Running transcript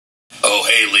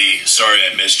hey Lee, sorry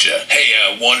I missed you. Hey,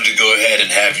 I wanted to go ahead and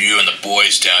have you and the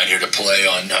boys down here to play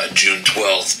on June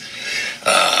 12th.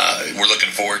 We're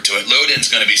looking forward to it. Load-in's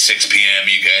going to be 6 p.m.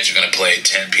 You guys are going to play at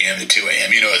 10 p.m. to 2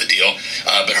 a.m. You know the deal.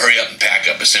 But hurry up and pack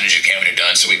up as soon as you can when you're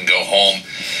done so we can go home.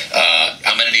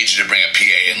 I'm going to need you to bring a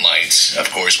PA and lights. Of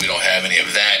course, we don't have any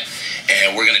of that.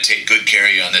 And we're going to take good care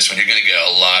of you on this one. You're going to get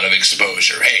a lot of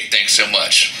exposure. Hey, thanks so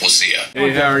much. We'll see ya.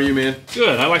 Hey, how are you, man?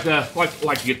 Good. I like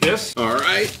to get this. All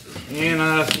right. And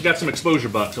we got some exposure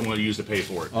bucks I'm going to use to pay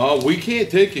for it. Oh, we can't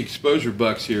take exposure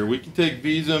bucks here. We can take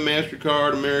Visa,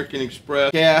 MasterCard, American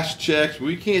Express, cash, checks.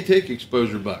 We can't take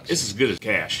exposure bucks. It's as good as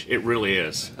cash. It really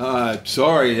is.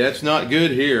 Sorry, that's not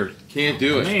good here. Can't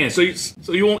do it. Man, so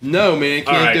you won't? No, man,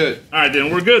 can't do it. All right,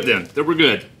 then we're good then. We're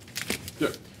good.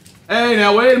 Hey,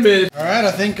 now wait a minute. All right,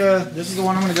 I think this is the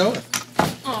one I'm going to go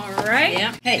with. All right.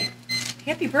 Yeah. Hey,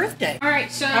 happy birthday. All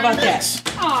right, so. How about that?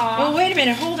 Aww. Well, wait a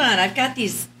minute. Hold on. I've got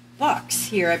these bucks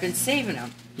here. I've been saving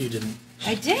them. You didn't.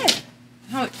 I did.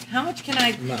 How much can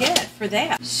I get for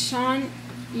that? Sean,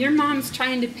 your mom's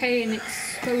trying to pay an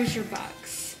exposure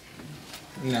bucks.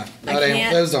 No,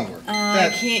 can't. those don't work. I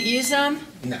can't use them?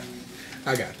 No,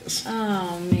 I got this.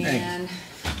 Oh, man.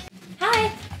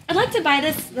 Hi. I'd like to buy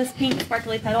this pink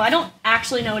sparkly pedal. I don't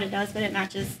actually know what it does, but it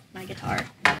matches my guitar.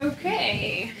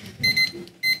 Okay.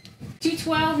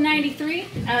 $212.93.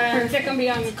 Is that going to be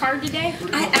on the card today?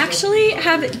 I actually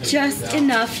have just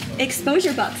enough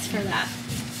exposure bucks for that.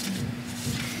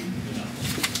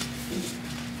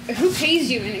 Who pays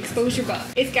you in exposure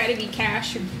bucks? It's got to be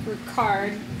cash or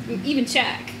card, even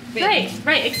check. But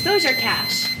Right. Exposure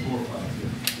cash.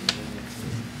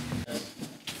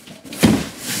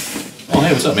 Oh,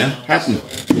 hey, what's up, man? Happened. I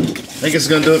think it's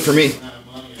gonna do it for me.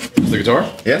 The guitar?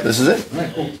 Yeah, this is it. All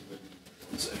right, cool.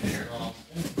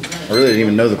 I really didn't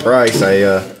even know the price.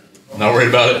 Not worried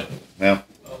about it. Well,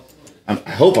 I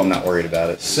hope I'm not worried about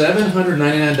it.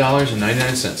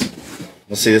 $799.99.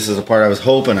 Well, see, this is the part I was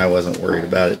hoping I wasn't worried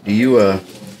about it. Do you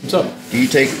What's up? do you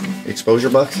take exposure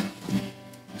bucks?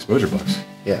 Exposure bucks.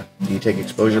 Yeah. Do you take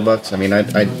exposure bucks? I mean, I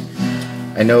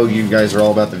know you guys are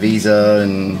all about the Visa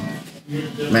and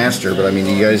Master, but I mean,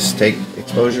 do you guys take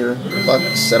exposure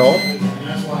bucks at all?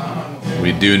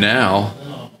 We do now.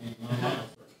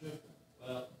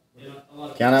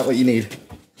 Count out what you need.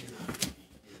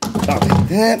 I'll take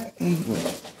that.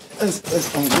 This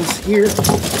here.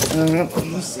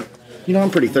 Let's see. You know,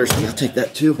 I'm pretty thirsty. I'll take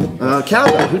that too.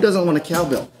 Cowbell. Who doesn't want a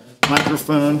cowbell?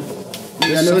 Microphone.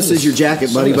 I know this is your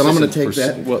jacket, buddy, but I'm going to take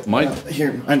that. What, my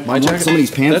jacket? Some of these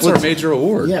pamphlets. That's our major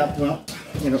award. Yeah, well,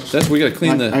 you know. We got to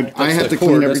clean the. I have to cord.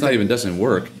 clean That's everything. doesn't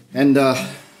work. And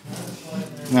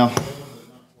well,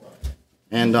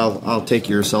 and I'll take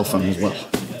your cell phone as well.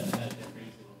 Do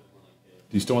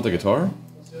you still want the guitar?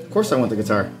 Of course, I want the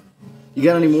guitar. You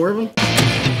got any more of them?